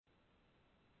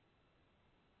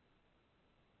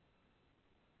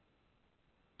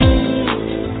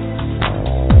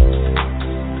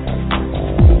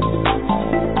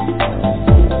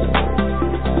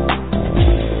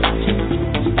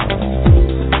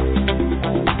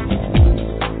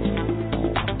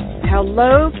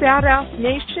Hello, Badass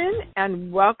Nation,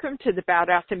 and welcome to the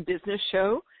Badass in Business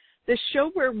Show, the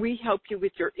show where we help you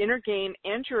with your inner game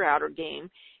and your outer game,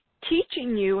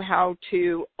 teaching you how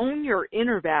to own your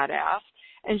inner badass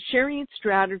and sharing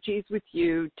strategies with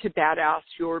you to badass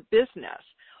your business.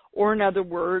 Or in other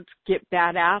words, get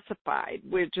badassified,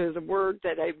 which is a word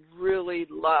that I really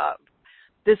love.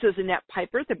 This is Annette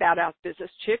Piper, the Badass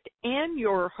Business Chick, and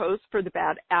your host for the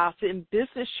Badass in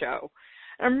Business Show.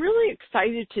 I'm really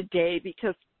excited today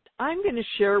because I'm going to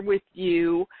share with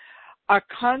you a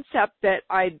concept that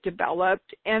I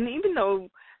developed, and even though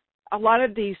a lot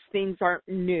of these things aren't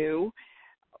new,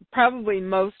 probably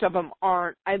most of them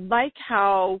aren't, I like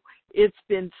how it's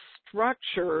been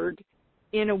structured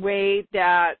in a way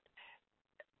that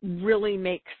really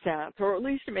makes sense, or at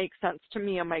least it makes sense to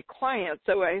me and my clients,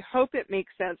 so I hope it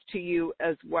makes sense to you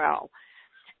as well.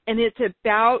 And it's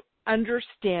about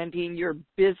understanding your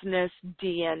business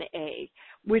DNA,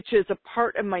 which is a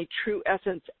part of my True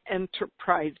Essence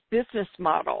Enterprise business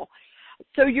model.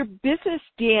 So your business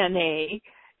DNA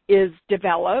is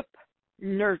develop,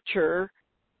 nurture,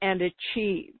 and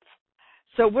achieve.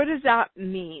 So what does that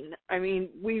mean? I mean,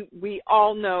 we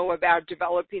all know about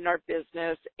developing our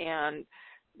business and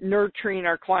nurturing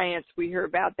our clients. We hear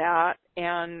about that.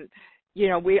 And, you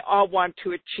know, we all want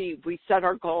to achieve. We set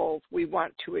our goals. We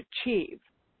want to achieve.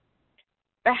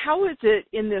 But how is it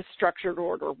in this structured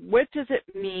order? What does it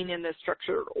mean in this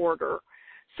structured order?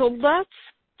 So let's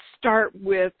start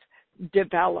with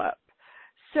develop.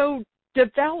 So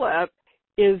develop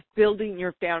is building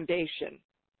your foundation.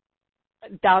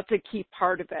 That's a key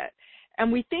part of it.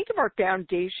 And we think of our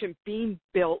foundation being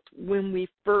built when we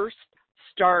first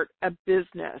start a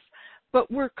business,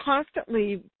 but we're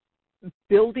constantly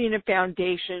building a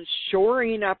foundation,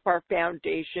 shoring up our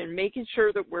foundation, making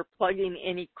sure that we're plugging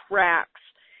any cracks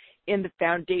in the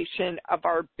foundation of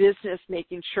our business,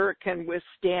 making sure it can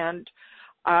withstand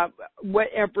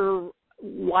whatever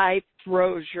life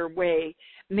throws your way.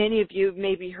 Many of you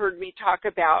maybe heard me talk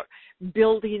about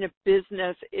building a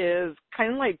business is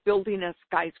kind of like building a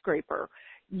skyscraper.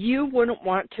 You wouldn't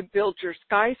want to build your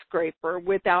skyscraper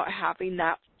without having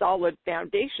that solid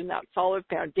foundation. That solid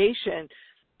foundation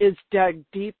is dug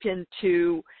deep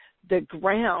into the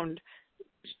ground,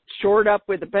 shored up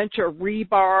with a bunch of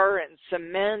rebar and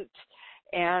cement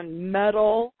and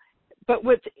metal. But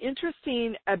what's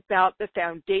interesting about the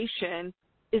foundation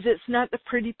is it's not the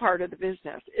pretty part of the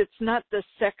business. It's not the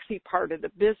sexy part of the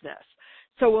business.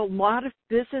 So a lot of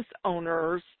business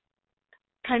owners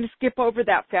kind of skip over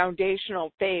that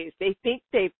foundational phase. They think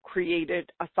they've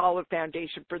created a solid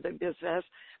foundation for the business,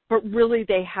 but really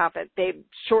they haven't. They've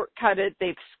shortcutted,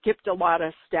 they've skipped a lot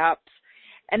of steps,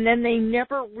 and then they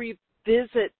never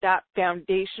revisit that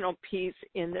foundational piece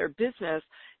in their business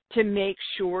to make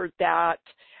sure that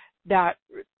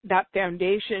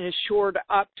foundation is shored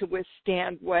up to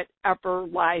withstand whatever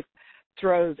life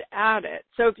throws at it.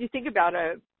 So if you think about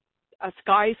a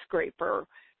skyscraper,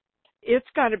 it's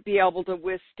got to be able to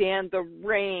withstand the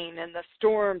rain and the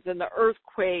storms and the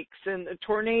earthquakes and the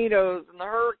tornadoes and the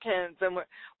hurricanes and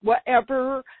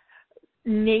whatever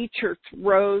nature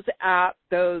throws at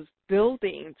those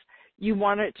buildings. You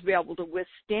want it to be able to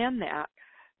withstand that.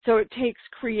 So it takes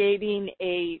creating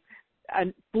a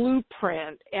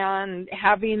blueprint and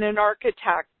having an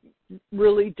architect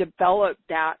really develop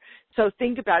that. So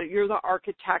think about it. You're the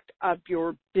architect of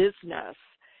your business.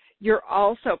 You're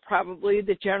also probably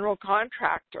the general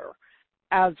contractor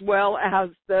as well as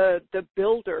the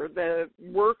builder, the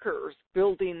workers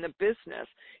building the business.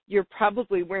 You're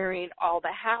probably wearing all the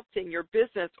hats in your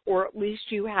business, or at least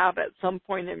you have at some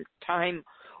point in time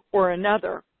or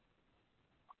another.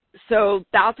 So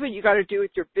that's what you got to do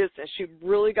with your business. You've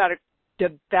really got to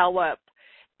develop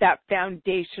that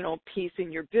foundational piece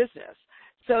in your business.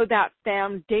 So that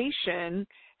foundation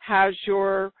has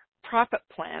your profit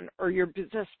plan or your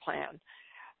business plan,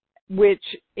 which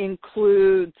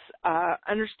includes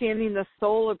understanding the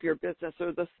soul of your business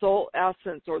or the soul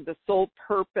essence or the soul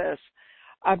purpose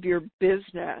of your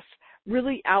business,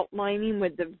 really outlining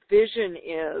what the vision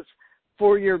is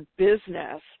for your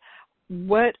business.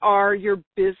 What are your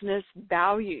business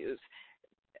values?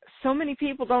 So many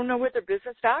people don't know what their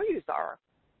business values are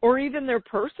or even their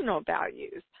personal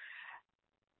values.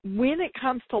 When it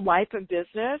comes to life and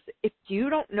business, if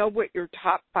you don't know what your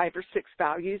top 5 or 6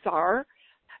 values are,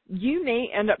 you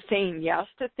may end up saying yes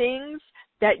to things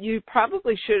that you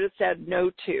probably should have said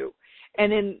no to.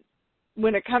 And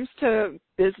when it comes to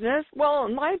business, well,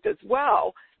 in life as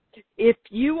well, if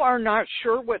you are not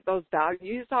sure what those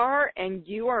values are and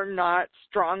you are not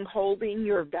strong-holding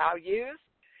your values,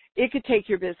 it could take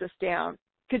your business down,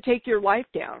 could take your life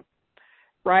down.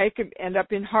 right? It could end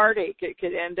up in heartache. It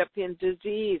could end up in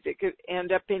disease. It could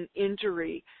end up in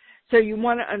injury. So you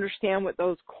want to understand what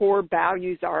those core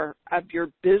values are of your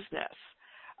business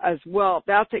as well.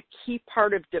 That's a key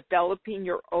part of developing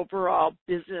your overall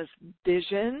business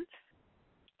vision.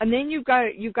 And then you've got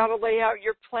to lay out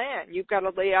your plan. You've got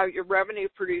to lay out your revenue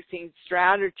producing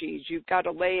strategies. You've got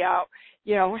to lay out,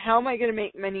 how am I going to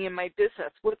make money in my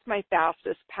business? What's my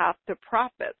fastest path to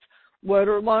profits? What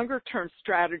are longer term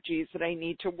strategies that I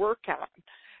need to work on?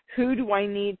 Who do I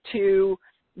need to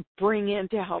bring in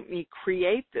to help me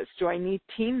create this? Do I need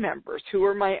team members? Who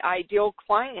are my ideal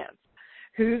clients?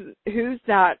 Who's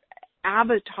that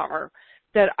avatar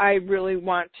that I really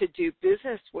want to do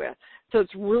business with? So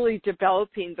it's really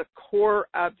developing the core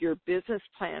of your business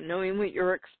plan, knowing what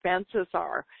your expenses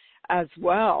are as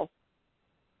well.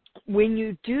 When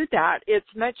you do that, it's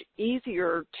much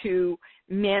easier to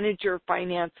manage your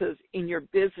finances in your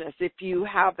business if you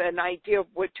have an idea of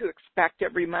what to expect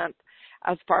every month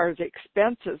as far as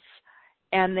expenses,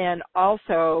 and then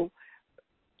also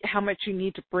how much you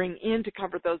need to bring in to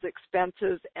cover those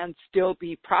expenses and still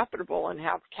be profitable and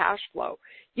have cash flow.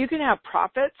 You can have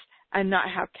profits and not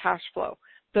have cash flow.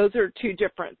 Those are two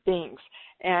different things.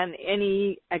 And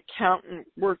any accountant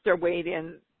worth their weight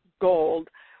in gold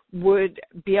would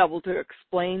be able to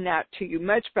explain that to you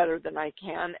much better than I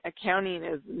can. Accounting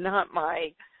is not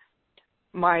my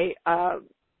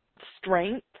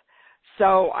strength.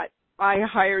 So I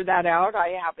hire that out. I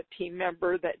have a team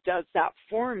member that does that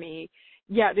for me.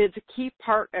 Yet it's a key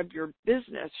part of your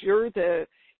business. You're the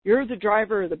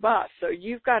driver of the bus, so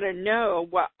you've got to know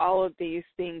what all of these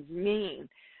things mean.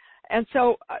 And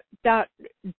so that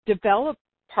develop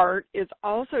part is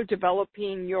also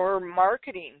developing your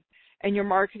marketing and your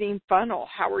marketing funnel.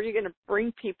 How are you going to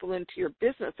bring people into your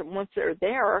business? And once they're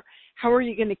there, how are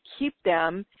you going to keep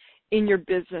them in your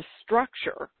business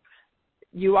structure?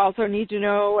 You also need to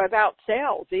know about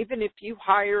sales. Even if you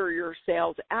hire your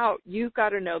sales out, you've got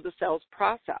to know the sales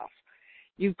process.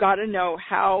 You've got to know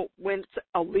how, when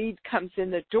a lead comes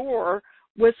in the door,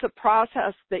 what's the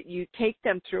process that you take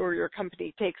them through or your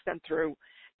company takes them through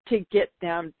to get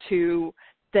them to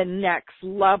the next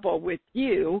level with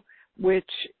you, which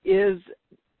is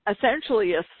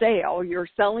essentially a sale. You're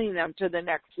selling them to the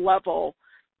next level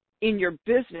in your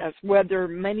business, whether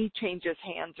money changes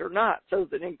hands or not. So as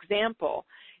an example,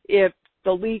 if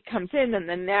the lead comes in and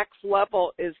the next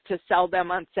level is to sell them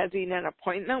on setting an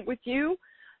appointment with you,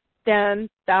 then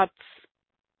that's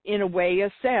in a way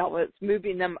a sale. It's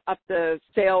moving them up the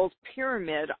sales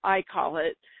pyramid, I call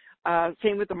it.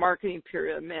 Same with the marketing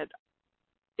pyramid.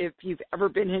 If you've ever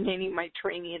been in any of my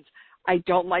trainings, I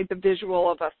don't like the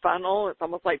visual of a funnel. It's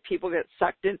almost like people get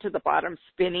sucked into the bottom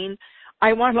spinning.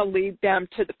 I want to lead them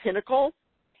to the pinnacle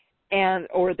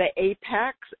or the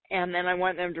apex, and then I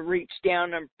want them to reach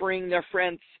down and bring their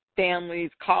friends, families,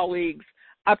 colleagues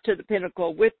up to the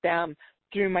pinnacle with them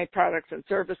through my products and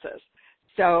services.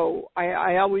 So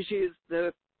I always use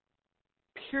the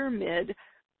pyramid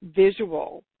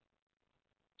visual.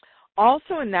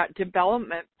 Also in that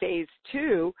development phase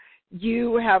too,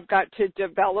 you have got to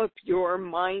develop your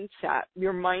mindset.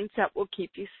 Your mindset will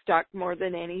keep you stuck more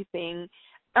than anything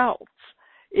else.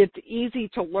 It's easy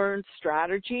to learn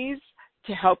strategies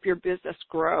to help your business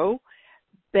grow,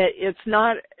 but it's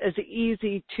not as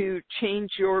easy to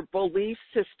change your belief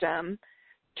system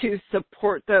to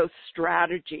support those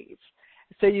strategies.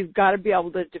 So you've got to be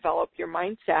able to develop your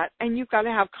mindset, and you've got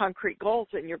to have concrete goals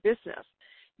in your business.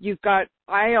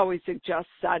 I always suggest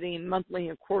setting monthly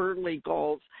and quarterly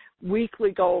goals.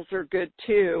 Weekly goals are good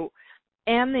too.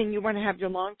 And then you want to have your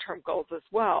long-term goals as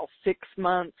well, 6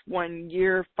 months, 1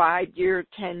 year, 5 year,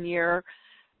 10 year,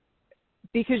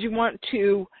 because you want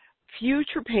to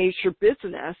future pace your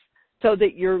business so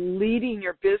that you're leading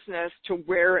your business to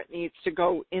where it needs to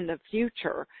go in the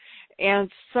future.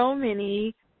 And so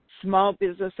many small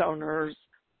business owners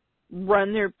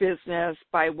run their business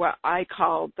by what I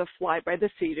call the fly by the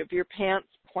seat of your pants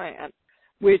plan,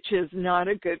 which is not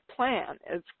a good plan.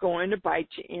 It's going to bite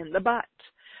you in the butt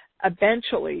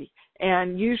eventually.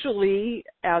 And usually,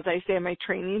 as I say in my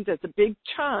trainings, it's a big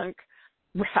chunk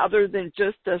rather than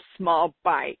just a small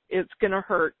bite. It's going to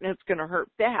hurt, and it's going to hurt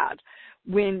bad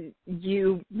when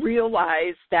you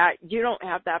realize that you don't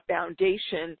have that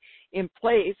foundation in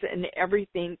place and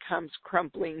everything comes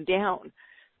crumbling down.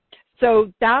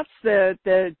 So that's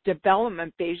the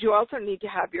development phase. You also need to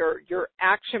have your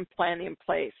action plan in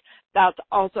place. That's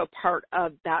also part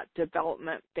of that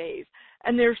development phase.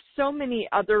 And there's so many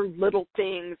other little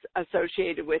things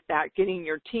associated with that, getting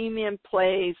your team in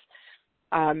place,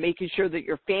 making sure that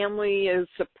your family is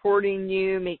supporting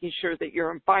you, making sure that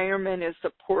your environment is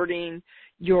supporting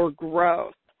your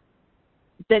growth.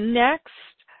 The next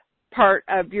part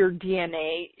of your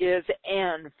DNA is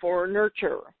N for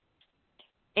nurture.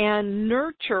 And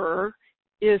nurture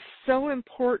is so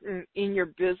important in your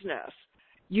business.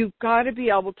 You've got to be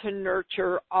able to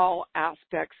nurture all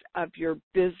aspects of your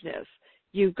business.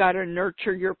 You've got to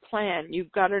nurture your plan.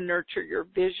 You've got to nurture your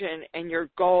vision and your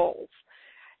goals.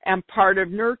 And part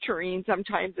of nurturing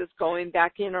sometimes is going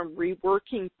back in and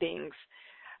reworking things.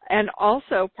 And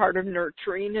also part of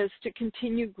nurturing is to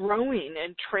continue growing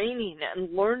and training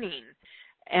and learning.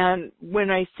 And when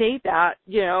I say that,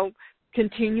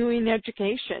 continuing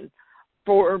education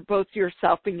for both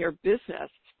yourself and your business.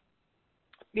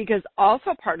 Because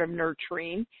also part of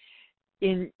nurturing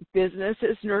in business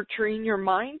is nurturing your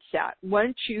mindset.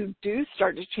 Once you do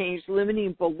start to change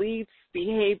limiting beliefs,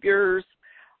 behaviors,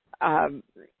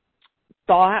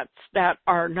 thoughts that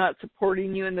are not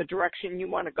supporting you in the direction you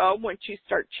want to go, once you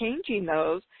start changing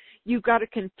those, you've got to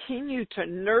continue to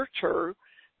nurture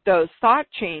those thought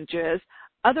changes.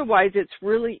 Otherwise, it's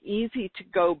really easy to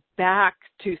go back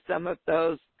to some of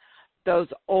those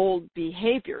old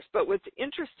behaviors. But what's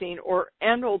interesting,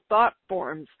 and old thought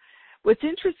forms, what's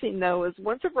interesting, though, is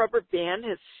once a rubber band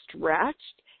is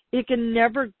stretched, it can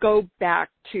never go back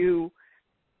to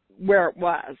where it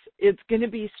was. It's going to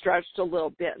be stretched a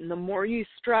little bit, and the more you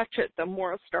stretch it, the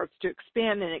more it starts to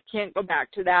expand, and it can't go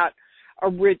back to that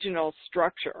original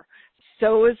structure.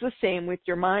 So is the same with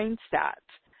your mindset.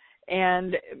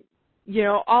 And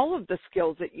all of the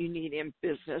skills that you need in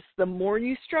business, the more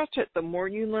you stretch it, the more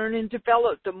you learn and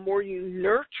develop, the more you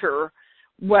nurture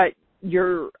what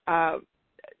you're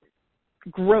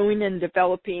growing and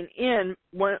developing in,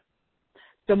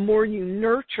 the more you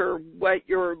nurture what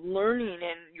you're learning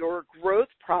in your growth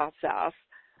process,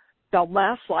 the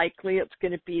less likely it's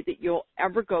going to be that you'll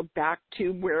ever go back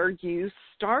to where you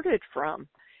started from.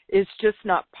 It's just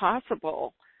not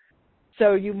possible.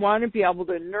 So you want to be able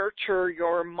to nurture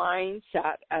your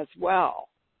mindset as well.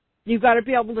 You've got to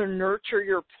be able to nurture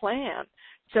your plan.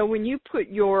 So when you put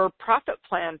your profit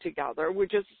plan together,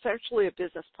 which is essentially a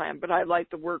business plan, but I like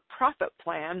the word profit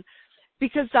plan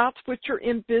because that's what you're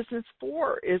in business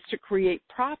for, is to create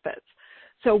profits.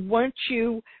 So once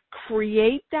you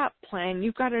create that plan,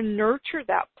 you've got to nurture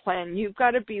that plan. You've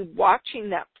got to be watching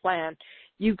that plan.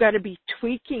 You've got to be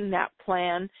tweaking that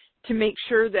plan to make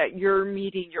sure that you're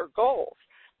meeting your goals.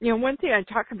 One thing I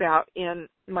talk about in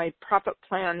my profit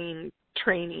planning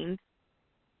training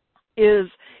is,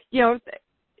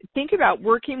 think about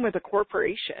working with a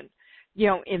corporation,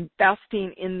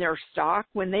 investing in their stock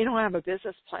when they don't have a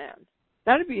business plan.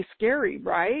 That'd be scary,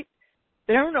 right?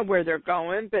 They don't know where they're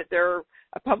going, but they're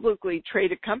a publicly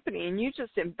traded company, and you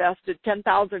just invested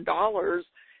 $10,000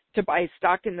 to buy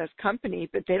stock in this company,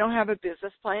 but they don't have a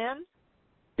business plan.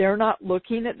 They're not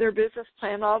looking at their business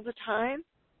plan all the time.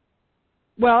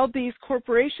 Well, these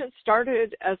corporations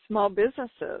started as small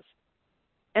businesses.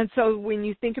 And so when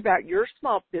you think about your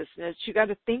small business, you got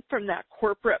to think from that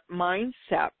corporate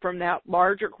mindset, from that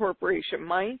larger corporation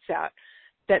mindset,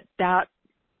 that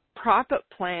profit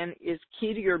plan is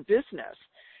key to your business.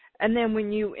 And then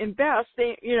when you invest,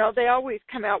 they always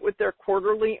come out with their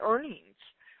quarterly earnings,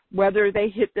 whether they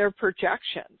hit their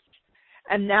projections.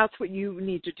 And that's what you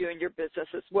need to do in your business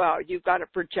as well. You've got to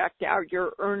project out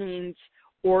your earnings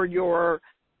or your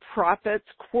profits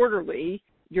quarterly,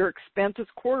 your expenses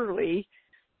quarterly,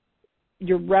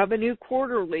 your revenue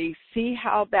quarterly, see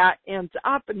how that ends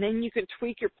up, and then you can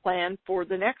tweak your plan for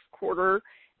the next quarter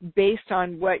based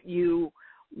on what you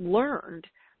learned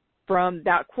from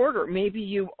that quarter. Maybe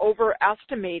you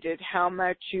overestimated how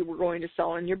much you were going to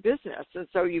sell in your business, and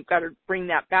so you've got to bring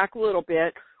that back a little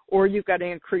bit, or you've got to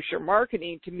increase your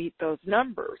marketing to meet those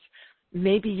numbers.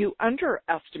 Maybe you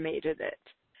underestimated it.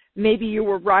 Maybe you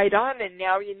were right on, and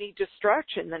now you need to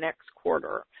stretch in the next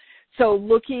quarter. So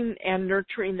looking and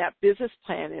nurturing that business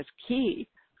plan is key.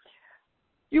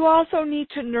 You also need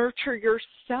to nurture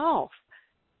yourself.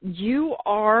 You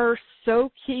are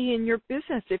so key in your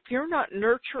business. If you're not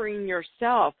nurturing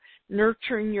yourself,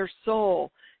 nurturing your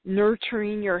soul,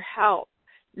 nurturing your health,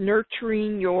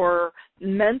 nurturing your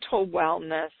mental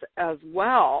wellness as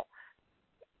well,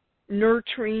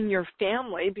 nurturing your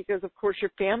family, because of course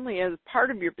your family is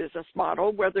part of your business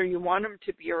model, whether you want them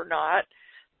to be or not.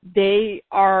 They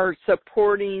are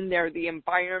supporting, they're the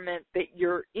environment that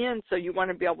you're in, so you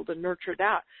want to be able to nurture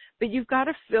that. But you've got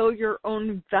to fill your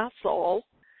own vessel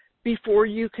before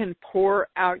you can pour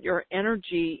out your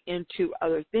energy into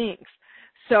other things.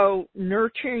 So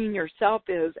nurturing yourself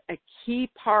is a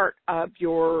key part of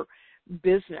your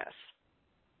business.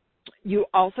 You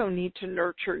also need to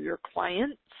nurture your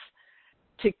clients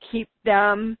to keep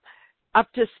them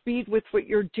up to speed with what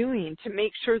you're doing to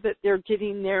make sure that they're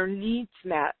getting their needs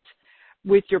met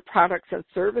with your products and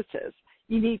services.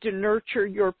 You need to nurture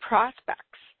your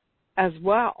prospects as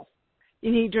well.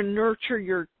 You need to nurture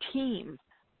your team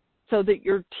so that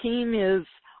your team is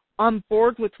on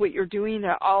board with what you're doing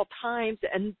at all times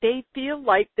and they feel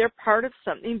like they're part of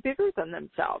something bigger than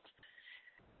themselves.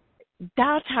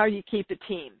 That's how you keep a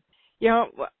team. You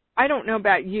know, I don't know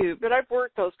about you, but I've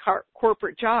worked those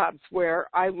corporate jobs where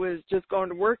I was just going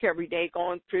to work every day,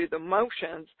 going through the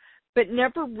motions, but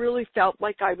never really felt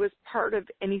like I was part of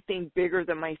anything bigger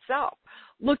than myself.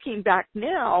 Looking back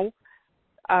now,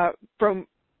 from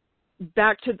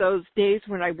back to those days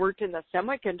when I worked in the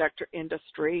semiconductor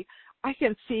industry, I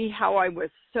can see how I was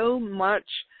so much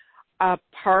a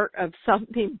part of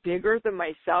something bigger than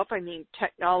myself. I mean,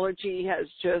 technology has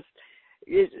just,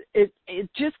 it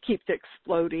just keeps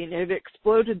exploding. It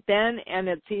exploded then, and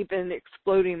it's even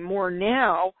exploding more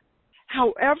now.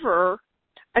 However,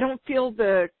 I don't feel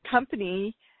the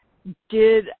company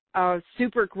did a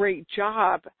super great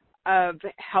job of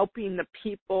helping the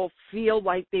people feel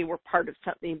like they were part of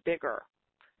something bigger.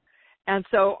 And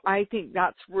so I think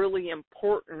that's really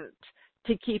important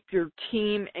to keep your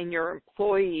team and your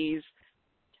employees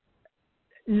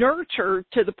nurtured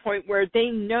to the point where they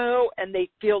know and they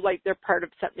feel like they're part of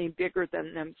something bigger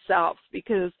than themselves,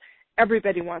 because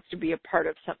everybody wants to be a part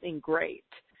of something great.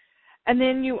 And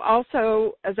then you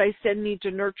also, as I said, need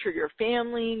to nurture your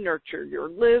family, nurture your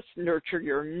list, nurture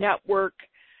your network.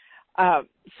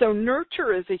 So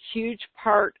nurture is a huge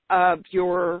part of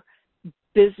your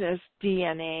business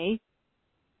DNA.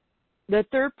 The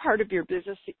third part of your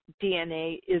business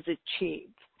DNA is achieve.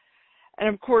 And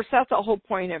of course, that's the whole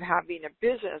point of having a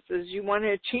business, is you want to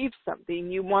achieve something.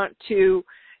 You want to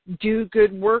do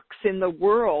good works in the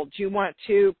world. You want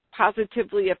to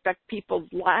positively affect people's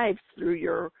lives through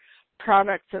your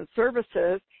products and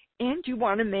services, and you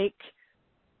want to make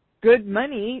good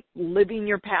money living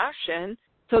your passion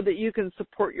so that you can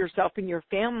support yourself and your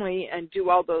family and do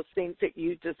all those things that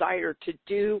you desire to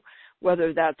do,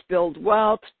 whether that's build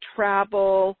wealth,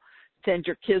 travel, send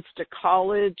your kids to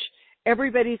college.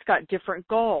 Everybody's got different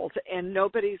goals, and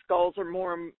nobody's goals are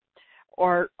more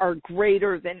or are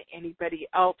greater than anybody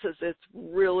else's. It's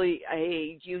really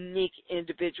a unique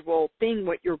individual thing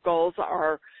what your goals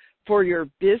are for your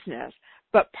business.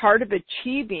 But part of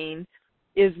achieving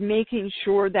is making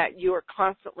sure that you are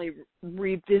constantly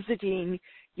revisiting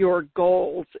your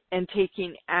goals and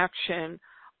taking action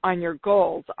on your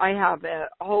goals. I have a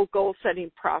whole goal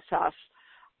setting process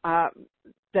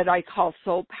that I call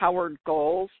Soul Powered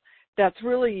Goals. That's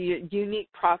really a unique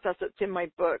process. It's in my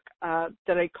book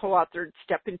that I co-authored,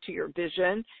 Step Into Your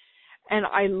Vision. And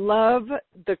I love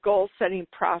the goal setting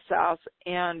process,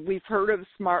 and we've heard of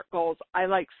SMART goals. I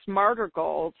like smarter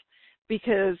goals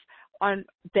because on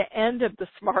the end of the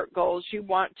SMART goals, you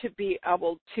want to be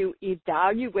able to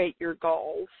evaluate your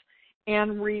goals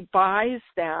and revise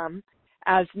them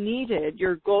as needed.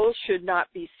 Your goals should not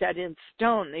be set in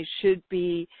stone. They should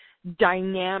be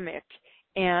dynamic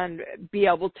and be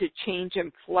able to change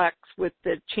and flex with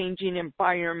the changing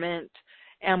environment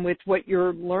and with what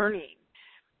you're learning.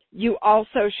 You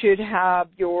also should have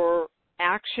your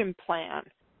action plan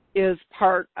is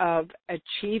part of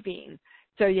achieving.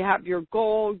 So you have your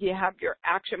goal, you have your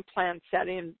action plan set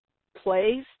in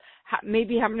place,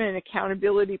 maybe having an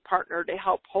accountability partner to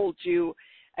help hold you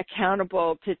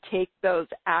accountable to take those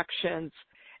actions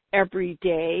every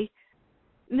day.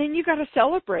 And then you got to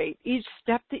celebrate each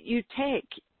step that you take.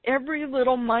 Every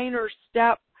little minor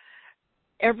step,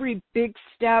 every big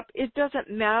step, it doesn't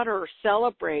matter.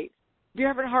 Celebrate. If you're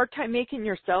having a hard time making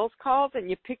your sales calls and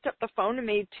you picked up the phone and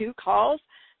made 2 calls,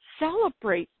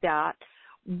 celebrate that.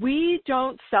 We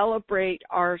don't celebrate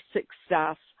our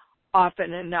success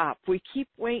often enough. We keep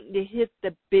waiting to hit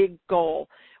the big goal.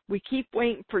 We keep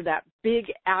waiting for that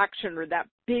big action or that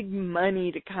big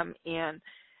money to come in.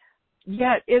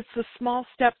 Yet it's the small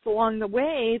steps along the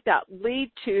way that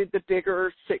lead to the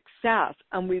bigger success.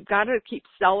 And we've got to keep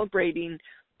celebrating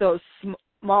those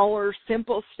smaller,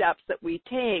 simple steps that we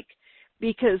take,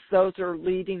 because those are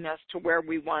leading us to where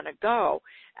we want to go.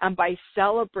 And by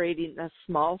celebrating the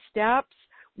small steps,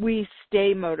 we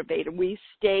stay motivated. We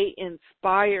stay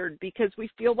inspired because we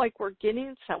feel like we're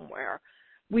getting somewhere.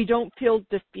 We don't feel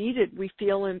defeated. We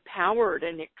feel empowered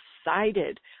and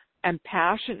excited and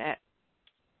passionate.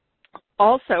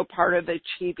 Also, part of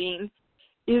achieving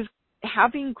is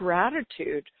having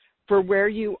gratitude for where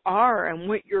you are and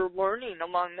what you're learning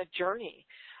along the journey.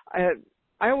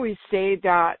 I always say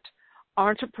that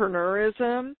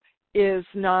entrepreneurism is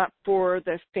not for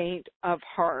the faint of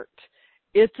heart.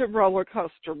 It's a roller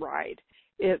coaster ride.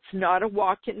 It's not a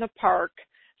walk in the park.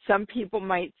 Some people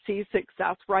might see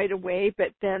success right away,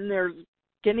 but then they're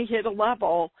going to hit a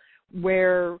level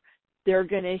where they're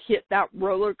going to hit that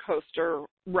roller coaster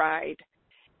ride.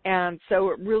 And so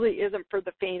it really isn't for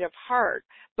the faint of heart.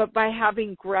 But by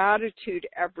having gratitude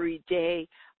every day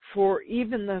for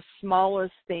even the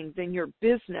smallest things in your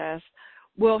business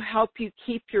will help you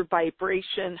keep your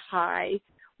vibration high,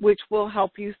 which will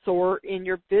help you soar in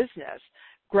your business.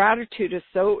 Gratitude is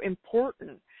so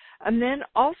important. And then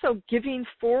also giving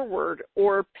forward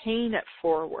or paying it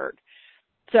forward.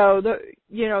 So,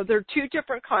 there are two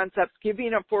different concepts.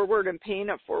 Giving it forward and paying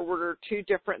it forward are two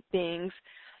different things.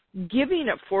 Giving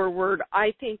it forward,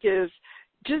 I think, is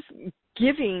just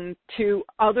giving to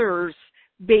others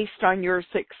based on your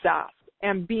success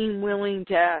and being willing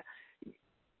to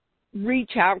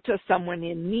reach out to someone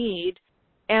in need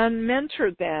and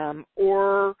mentor them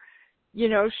or,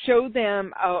 show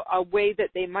them a way that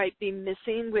they might be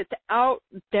missing without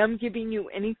them giving you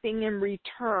anything in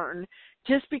return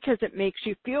just because it makes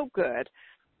you feel good.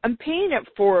 And paying it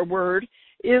forward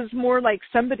is more like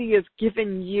somebody has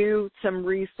given you some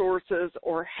resources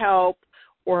or help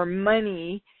or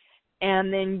money,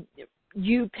 and then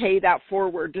you pay that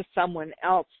forward to someone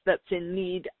else that's in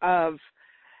need of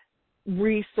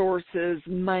resources,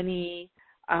 money,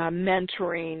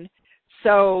 mentoring.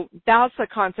 So that's the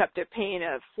concept of paying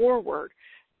it forward.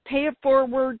 Pay it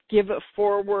forward, give it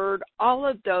forward, all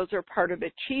of those are part of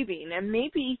achieving. And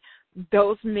maybe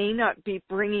those may not be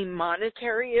bringing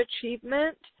monetary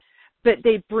achievement, but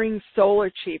they bring soul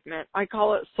achievement. I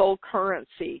call it soul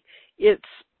currency. It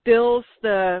spills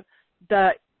the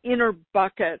inner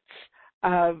buckets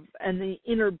and the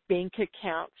inner bank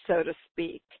account, so to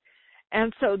speak.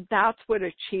 And so that's what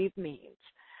achieve means.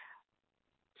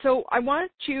 So I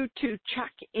want you to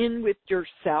check in with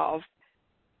yourself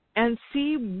and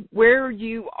see where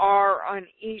you are on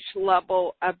each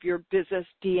level of your business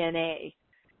DNA.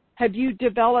 Have you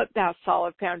developed that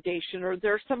solid foundation, or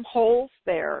there are some holes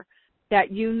there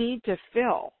that you need to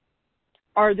fill?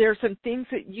 Are there some things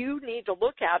that you need to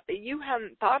look at that you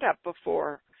hadn't thought of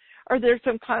before? Are there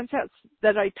some concepts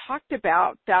that I talked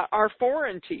about that are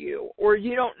foreign to you, or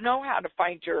you don't know how to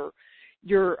find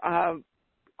your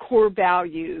core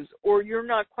values, or you're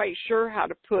not quite sure how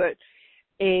to put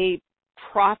a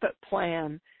profit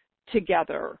plan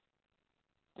together?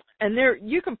 And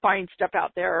you can find stuff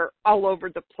out there all over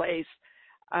the place.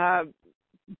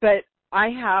 But I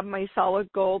have my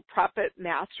Solid Gold Profit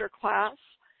Masterclass,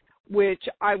 which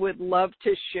I would love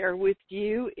to share with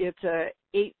you. It's a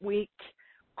 8-week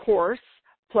course,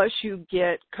 plus you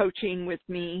get coaching with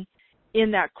me in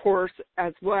that course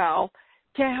as well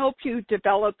to help you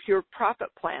develop your profit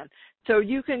plan. So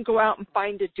you can go out and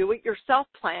find a do-it-yourself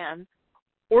plan,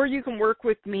 or you can work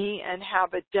with me and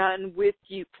have a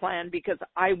done-with-you plan, because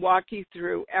I walk you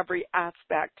through every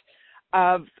aspect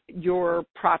of your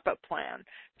profit plan.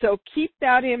 So keep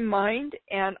that in mind,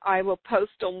 and I will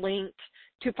post a link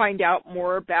to find out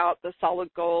more about the Solid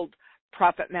Gold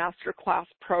Profit Masterclass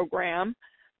program.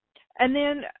 And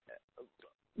then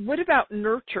what about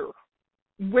nurture?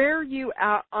 Where are you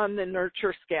at on the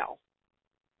nurture scale?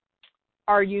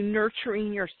 Are you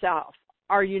nurturing yourself?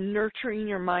 Are you nurturing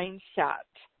your mindset?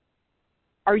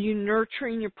 Are you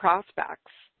nurturing your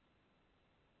prospects?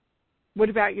 What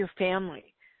about your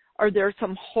family? Are there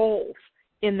some holes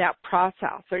in that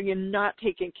process? Are you not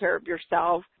taking care of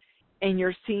yourself and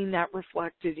you're seeing that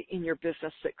reflected in your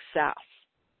business success?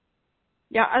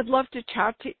 Yeah, I'd love to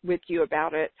chat with you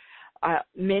about it.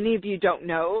 Many of you don't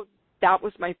know, that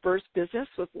was my first business,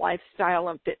 with lifestyle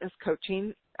and fitness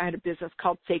coaching. I had a business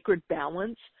called Sacred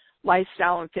Balance,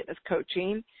 Lifestyle and Fitness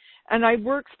Coaching. And I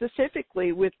work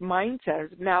specifically with mindset.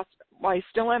 I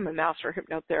still am a master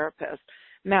hypnotherapist,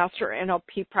 master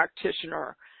NLP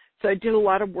practitioner. So I did a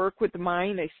lot of work with the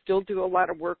mind. I still do a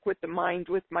lot of work with the mind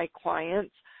with my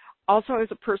clients. Also, as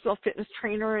a personal fitness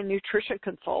trainer and nutrition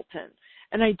consultant.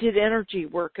 And I did energy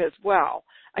work as well.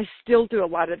 I still do a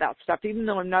lot of that stuff, even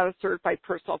though I'm not a certified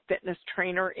personal fitness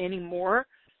trainer anymore.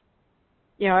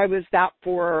 I was that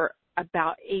for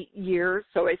about 8 years,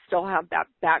 so I still have that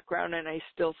background, and I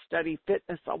still study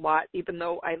fitness a lot, even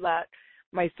though I let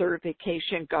my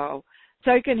certification go.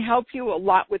 So I can help you a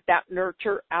lot with that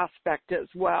nurture aspect as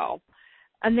well.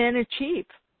 And then achieve.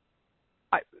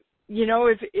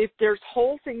 If there's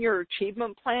holes in your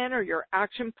achievement plan or your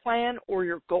action plan or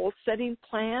your goal-setting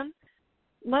plan,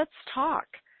 let's talk.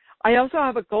 I also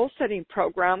have a goal-setting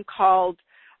program called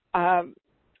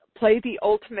Play the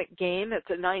Ultimate Game. It's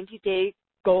a 90-day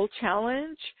goal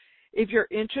challenge. If you're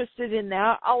interested in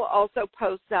that, I'll also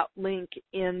post that link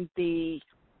in the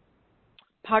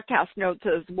podcast notes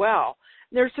as well.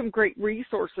 There's some great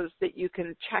resources that you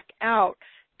can check out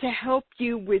to help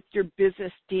you with your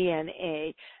business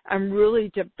DNA and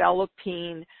really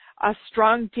developing a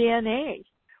strong DNA.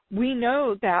 We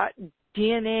know that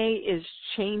DNA is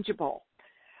changeable.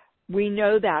 We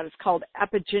know that. It's called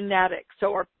epigenetics.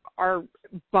 So our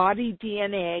body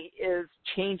DNA is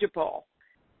changeable.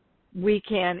 We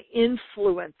can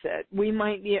influence it. We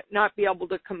might not be able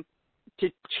to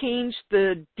change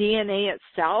the DNA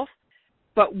itself,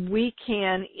 but we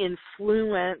can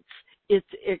influence its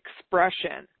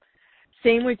expression.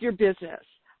 Same with your business.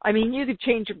 I mean, you could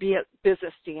change your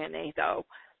business DNA, though.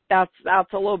 That's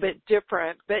a little bit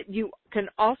different, but you can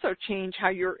also change how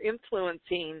you're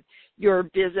influencing your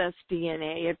business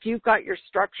DNA. If you've got your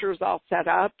structures all set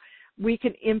up, we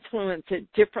can influence it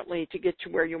differently to get to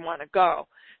where you want to go.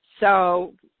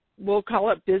 So we'll call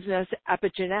it business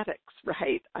epigenetics,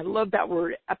 right? I love that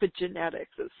word, epigenetics.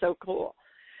 It's so cool.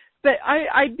 But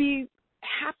I'd be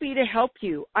happy to help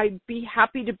you. I'd be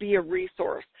happy to be a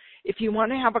resource. If you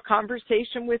want to have a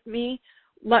conversation with me,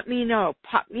 let me know.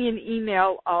 Pop me an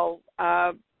email.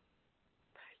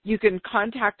 You can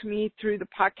contact me through the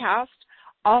podcast.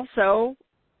 Also,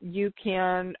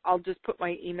 I'll just put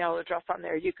my email address on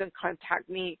there. You can contact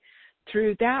me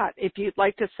through that if you'd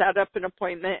like to set up an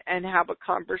appointment and have a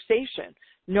conversation.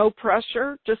 No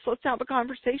pressure. Just let's have a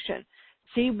conversation.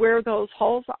 See where those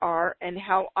holes are and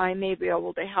how I may be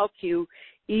able to help you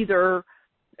either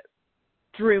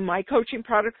through my coaching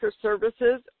products or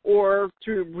services or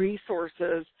through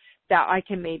resources that I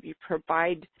can maybe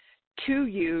provide to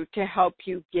you to help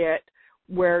you get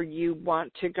where you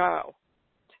want to go.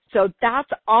 So that's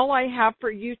all I have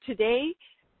for you today.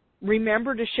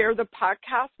 Remember to share the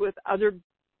podcast with other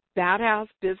badass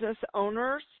business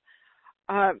owners.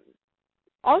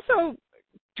 Also,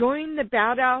 join the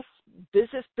Badass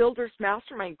Business Builders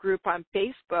Mastermind group on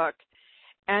Facebook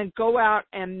and go out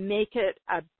and make it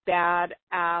a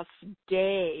badass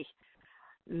day.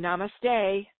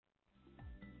 Namaste.